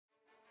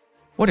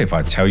What if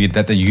I tell you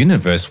that the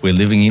universe we're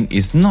living in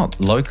is not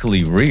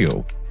locally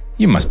real?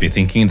 You must be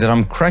thinking that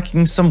I'm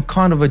cracking some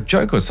kind of a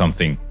joke or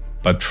something,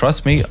 but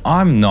trust me,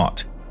 I'm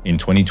not. In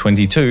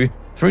 2022,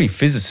 3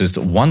 physicists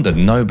won the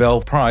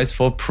Nobel Prize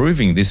for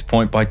proving this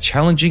point by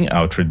challenging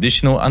our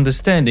traditional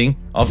understanding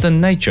of the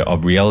nature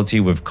of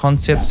reality with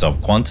concepts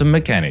of quantum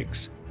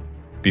mechanics.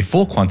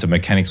 Before quantum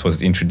mechanics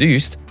was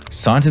introduced,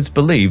 scientists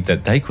believed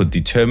that they could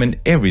determine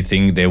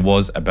everything there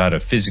was about a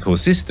physical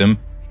system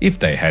if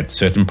they had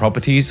certain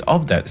properties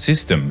of that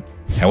system.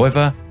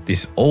 However,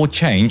 this all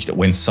changed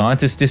when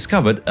scientists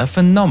discovered a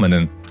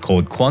phenomenon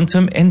called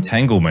quantum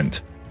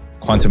entanglement.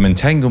 Quantum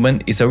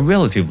entanglement is a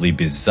relatively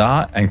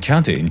bizarre and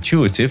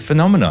counterintuitive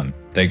phenomenon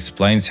that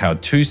explains how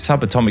 2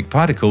 subatomic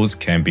particles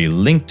can be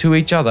linked to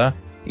each other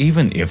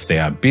even if they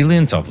are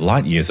billions of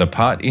light years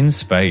apart in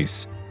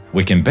space.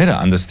 We can better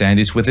understand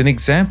this with an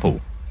example.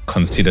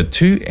 Consider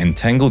 2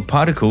 entangled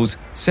particles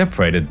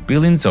separated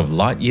billions of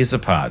light years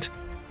apart.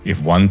 If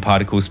one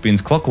particle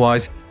spins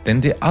clockwise, then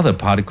the other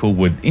particle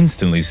would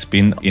instantly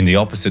spin in the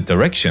opposite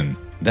direction,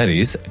 that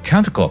is,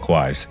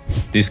 counterclockwise.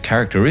 This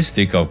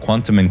characteristic of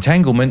quantum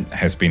entanglement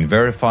has been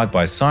verified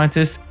by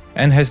scientists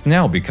and has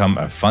now become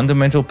a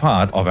fundamental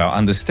part of our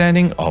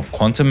understanding of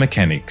quantum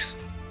mechanics.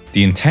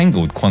 The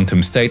entangled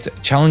quantum states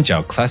challenge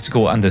our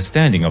classical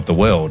understanding of the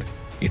world.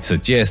 It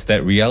suggests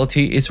that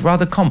reality is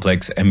rather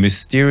complex and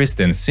mysterious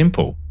than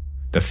simple.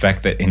 The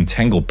fact that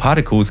entangled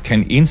particles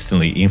can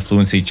instantly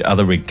influence each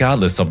other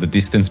regardless of the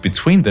distance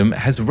between them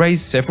has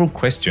raised several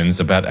questions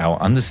about our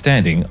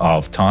understanding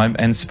of time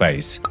and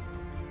space.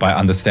 By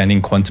understanding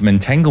quantum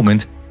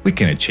entanglement, we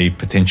can achieve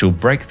potential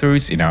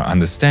breakthroughs in our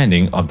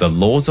understanding of the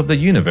laws of the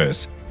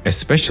universe,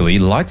 especially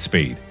light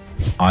speed.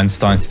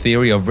 Einstein's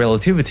theory of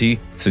relativity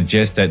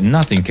suggests that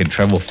nothing can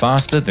travel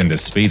faster than the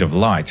speed of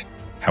light.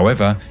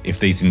 However, if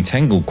these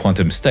entangled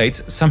quantum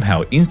states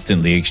somehow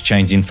instantly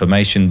exchange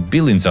information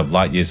billions of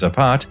light years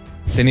apart,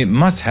 then it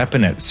must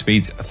happen at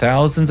speeds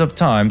thousands of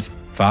times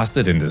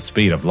faster than the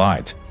speed of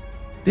light.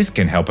 This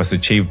can help us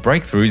achieve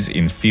breakthroughs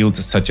in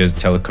fields such as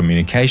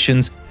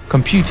telecommunications,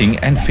 computing,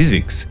 and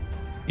physics.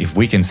 If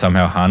we can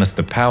somehow harness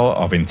the power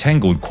of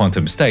entangled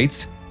quantum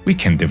states, we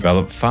can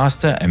develop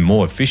faster and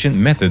more efficient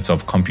methods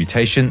of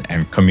computation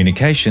and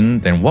communication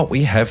than what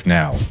we have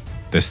now.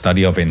 The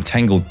study of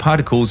entangled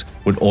particles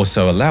would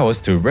also allow us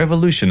to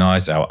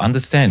revolutionize our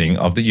understanding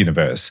of the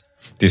universe.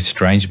 This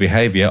strange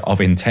behavior of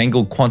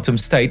entangled quantum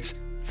states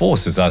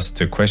forces us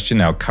to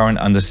question our current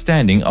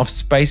understanding of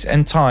space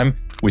and time,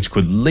 which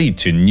could lead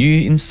to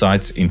new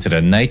insights into the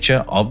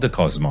nature of the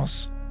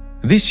cosmos.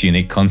 This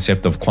unique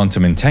concept of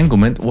quantum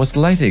entanglement was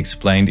later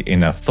explained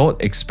in a thought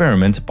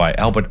experiment by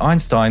Albert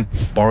Einstein,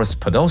 Boris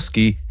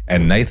Podolsky,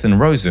 and Nathan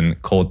Rosen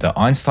called the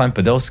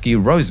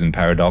Einstein-Podolsky-Rosen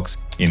paradox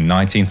in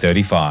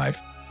 1935.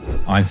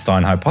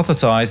 Einstein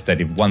hypothesized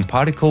that if one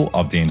particle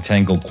of the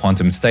entangled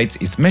quantum states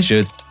is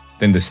measured,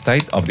 then the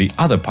state of the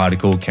other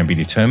particle can be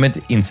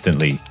determined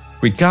instantly,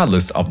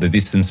 regardless of the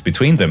distance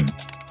between them.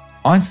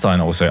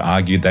 Einstein also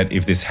argued that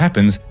if this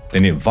happens,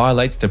 then it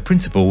violates the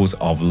principles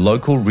of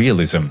local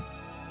realism.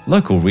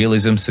 Local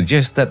realism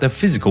suggests that the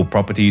physical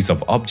properties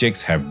of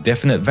objects have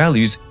definite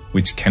values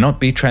which cannot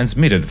be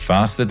transmitted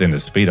faster than the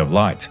speed of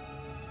light.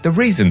 The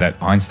reason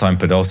that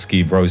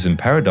Einstein-Podolsky-Rosen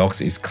paradox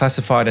is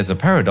classified as a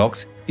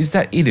paradox is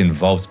that it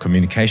involves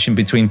communication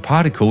between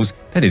particles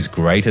that is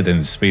greater than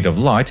the speed of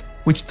light,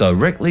 which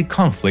directly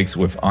conflicts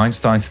with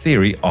Einstein's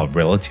theory of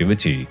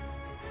relativity.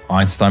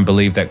 Einstein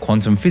believed that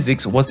quantum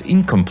physics was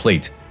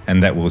incomplete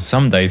and that we'll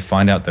someday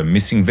find out the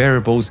missing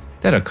variables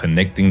that are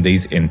connecting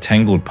these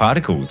entangled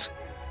particles.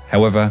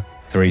 However,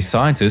 3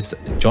 scientists,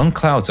 John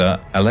Clauser,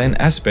 Alain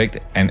Aspect,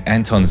 and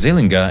Anton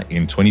Zeilinger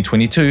in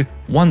 2022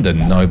 won the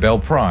Nobel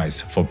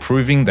Prize for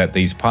proving that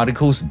these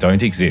particles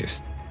don't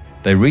exist.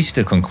 They reached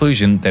the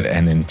conclusion that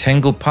an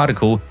entangled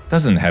particle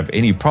doesn't have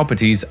any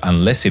properties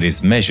unless it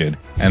is measured,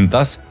 and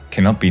thus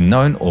cannot be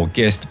known or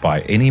guessed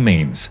by any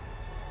means.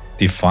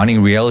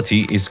 Defining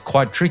reality is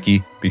quite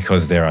tricky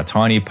because there are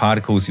tiny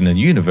particles in the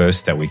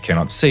universe that we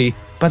cannot see,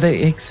 but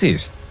they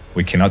exist.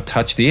 We cannot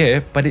touch the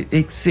air, but it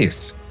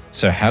exists.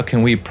 So how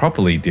can we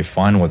properly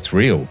define what's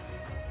real?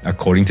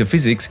 According to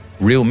physics,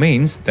 real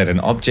means that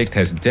an object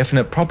has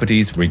definite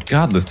properties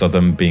regardless of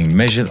them being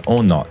measured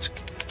or not.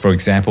 For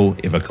example,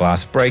 if a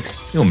glass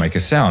breaks, it will make a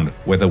sound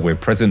whether we're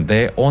present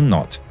there or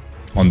not.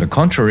 On the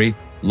contrary,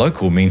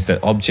 local means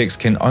that objects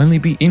can only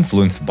be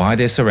influenced by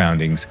their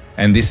surroundings,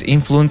 and this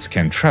influence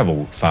can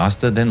travel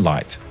faster than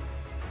light.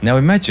 Now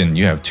imagine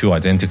you have 2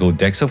 identical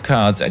decks of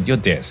cards at your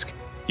desk.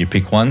 You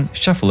pick one,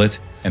 shuffle it,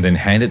 and then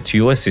hand it to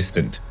your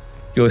assistant.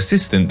 Your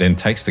assistant then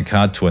takes the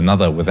card to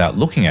another without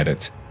looking at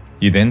it.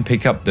 You then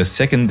pick up the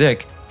second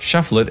deck,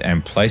 shuffle it,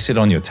 and place it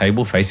on your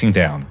table facing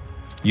down.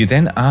 You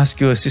then ask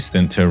your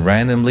assistant to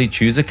randomly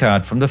choose a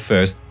card from the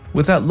first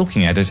without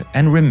looking at it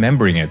and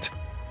remembering it.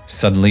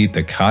 Suddenly,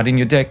 the card in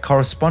your deck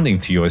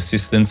corresponding to your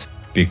assistant's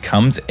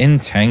becomes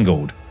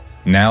entangled.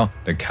 Now,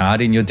 the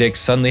card in your deck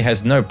suddenly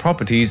has no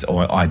properties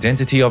or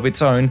identity of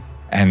its own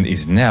and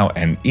is now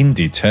an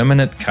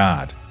indeterminate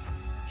card.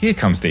 Here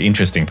comes the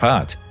interesting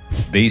part.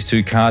 these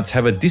two cards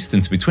have a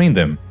distance between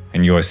them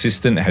and your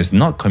assistant has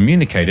not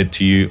communicated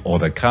to you or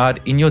the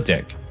card in your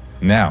deck.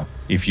 Now,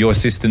 if your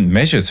assistant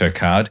measures her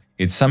card,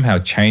 it somehow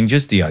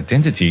changes the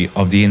identity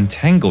of the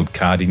entangled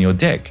card in your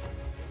deck.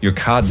 Your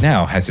card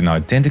now has an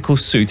identical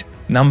suit,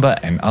 number,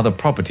 and other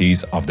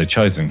properties of the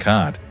chosen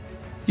card.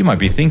 You might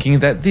be thinking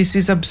that this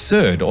is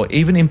absurd or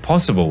even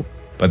impossible,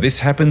 but this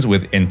happens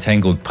with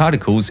entangled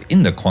particles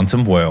in the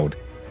quantum world.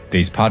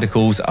 These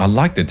particles are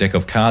like the deck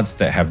of cards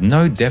that have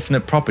no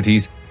definite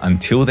properties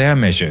until they are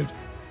measured.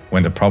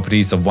 When the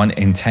properties of one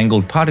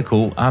entangled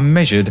particle are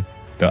measured,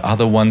 the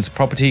other one's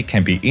property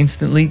can be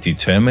instantly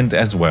determined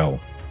as well.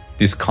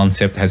 This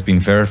concept has been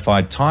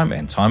verified time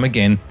and time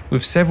again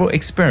with several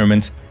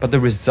experiments, but the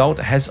result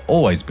has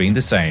always been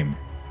the same.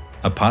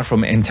 Apart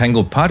from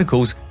entangled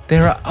particles,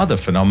 there are other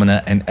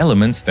phenomena and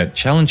elements that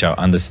challenge our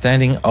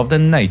understanding of the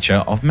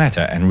nature of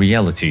matter and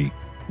reality.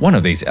 One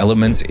of these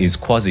elements is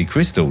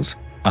quasi-crystals.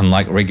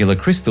 Unlike regular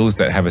crystals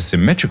that have a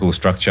symmetrical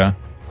structure,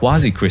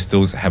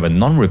 quasi-crystals have a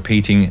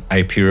non-repeating,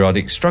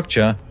 aperiodic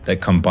structure that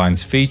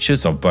combines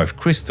features of both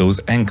crystals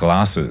and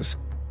glasses.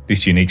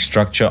 This unique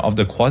structure of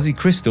the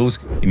quasi-crystals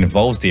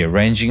involves the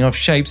arranging of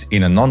shapes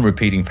in a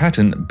non-repeating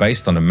pattern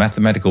based on a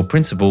mathematical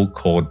principle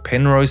called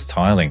Penrose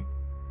tiling.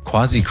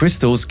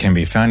 Quasi-crystals can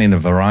be found in a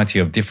variety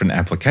of different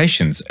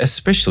applications,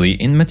 especially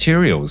in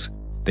materials.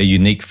 Their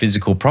unique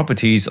physical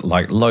properties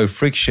like low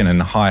friction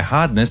and high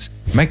hardness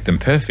make them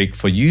perfect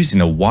for use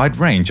in a wide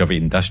range of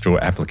industrial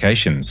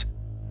applications.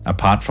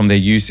 Apart from their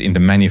use in the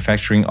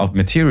manufacturing of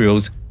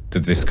materials, the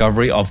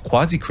discovery of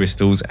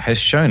quasi-crystals has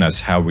shown us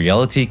how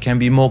reality can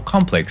be more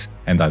complex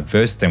and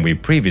diverse than we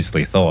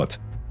previously thought.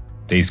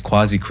 These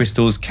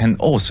quasi-crystals can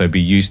also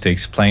be used to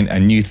explain a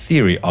new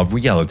theory of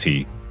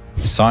reality.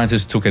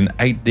 Scientists took an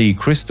 8D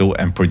crystal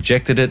and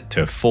projected it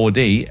to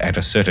 4D at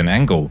a certain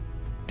angle.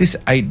 This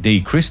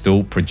 8D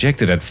crystal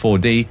projected at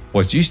 4D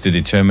was used to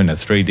determine a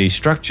 3D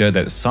structure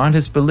that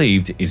scientists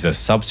believed is a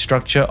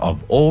substructure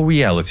of all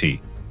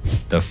reality.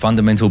 The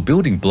fundamental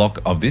building block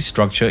of this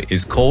structure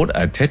is called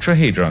a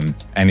tetrahedron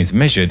and is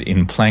measured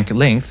in Planck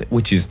length,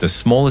 which is the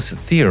smallest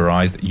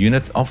theorized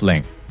unit of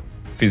length.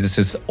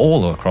 Physicists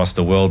all across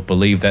the world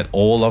believe that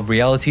all of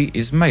reality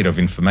is made of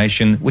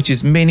information, which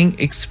is meaning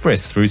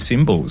expressed through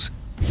symbols.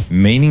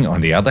 Meaning,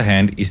 on the other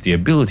hand, is the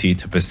ability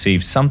to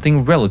perceive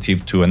something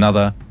relative to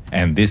another,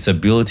 and this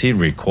ability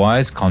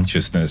requires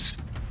consciousness.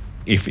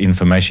 If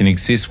information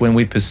exists when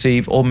we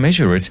perceive or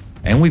measure it,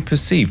 and we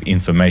perceive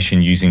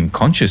information using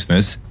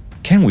consciousness,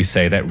 can we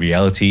say that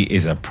reality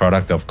is a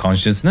product of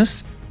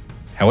consciousness?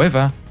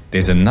 However,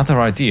 there's another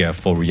idea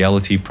for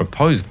reality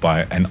proposed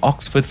by an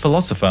Oxford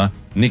philosopher,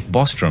 Nick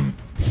Bostrom.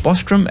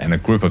 Bostrom and a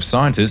group of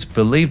scientists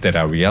believe that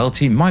our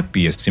reality might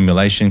be a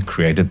simulation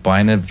created by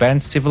an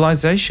advanced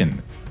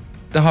civilization.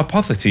 The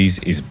hypothesis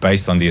is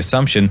based on the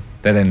assumption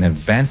that an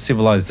advanced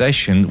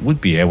civilization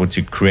would be able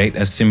to create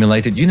a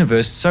simulated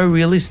universe so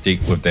realistic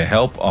with the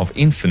help of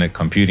infinite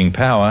computing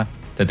power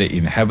that the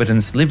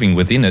inhabitants living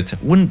within it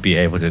wouldn't be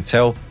able to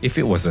tell if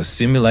it was a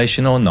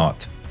simulation or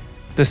not.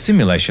 The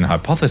simulation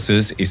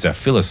hypothesis is a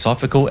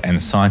philosophical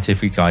and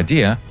scientific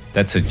idea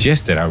that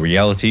suggests that our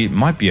reality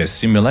might be a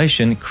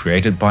simulation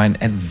created by an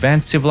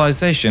advanced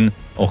civilization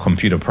or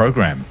computer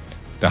program.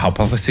 The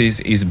hypothesis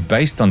is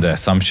based on the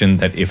assumption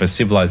that if a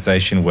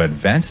civilization were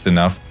advanced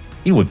enough,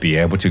 it would be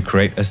able to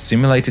create a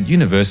simulated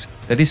universe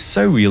that is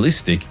so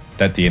realistic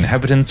that the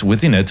inhabitants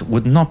within it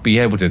would not be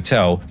able to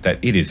tell that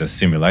it is a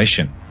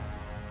simulation.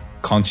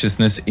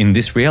 Consciousness in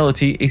this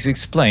reality is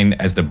explained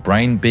as the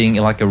brain being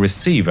like a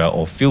receiver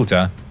or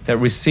filter that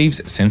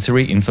receives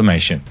sensory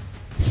information.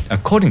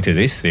 According to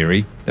this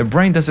theory, the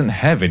brain doesn't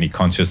have any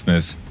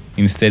consciousness.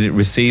 Instead, it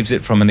receives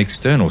it from an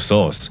external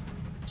source.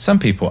 Some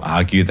people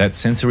argue that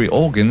sensory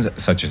organs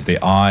such as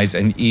the eyes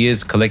and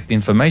ears collect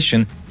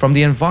information from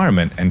the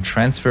environment and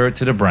transfer it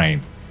to the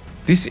brain.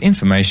 This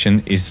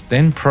information is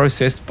then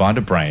processed by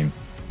the brain.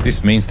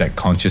 This means that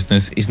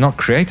consciousness is not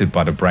created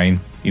by the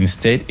brain,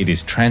 instead it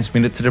is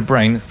transmitted to the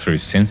brain through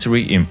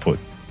sensory input.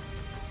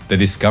 The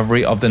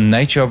discovery of the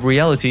nature of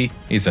reality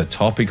is a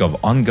topic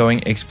of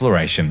ongoing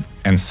exploration,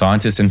 and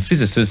scientists and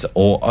physicists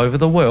all over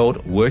the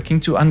world working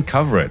to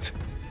uncover it.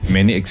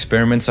 Many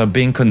experiments are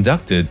being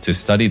conducted to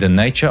study the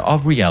nature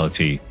of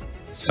reality.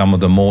 Some of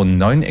the more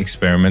known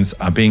experiments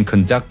are being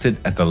conducted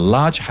at the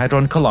Large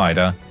Hadron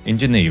Collider in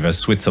Geneva,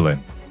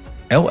 Switzerland.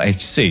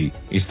 LHC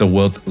is the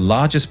world's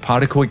largest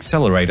particle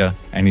accelerator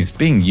and is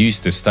being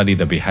used to study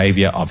the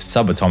behavior of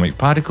subatomic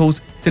particles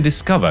to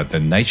discover the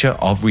nature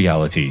of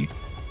reality.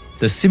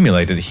 The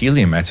simulated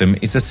helium atom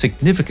is a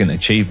significant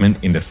achievement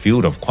in the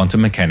field of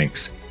quantum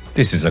mechanics.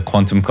 This is a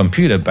quantum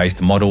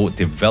computer-based model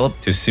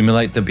developed to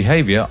simulate the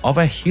behavior of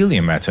a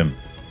helium atom.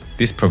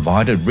 This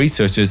provided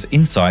researchers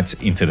insights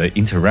into the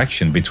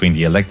interaction between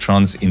the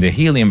electrons in the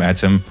helium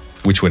atom,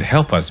 which would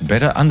help us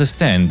better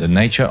understand the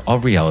nature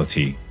of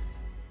reality.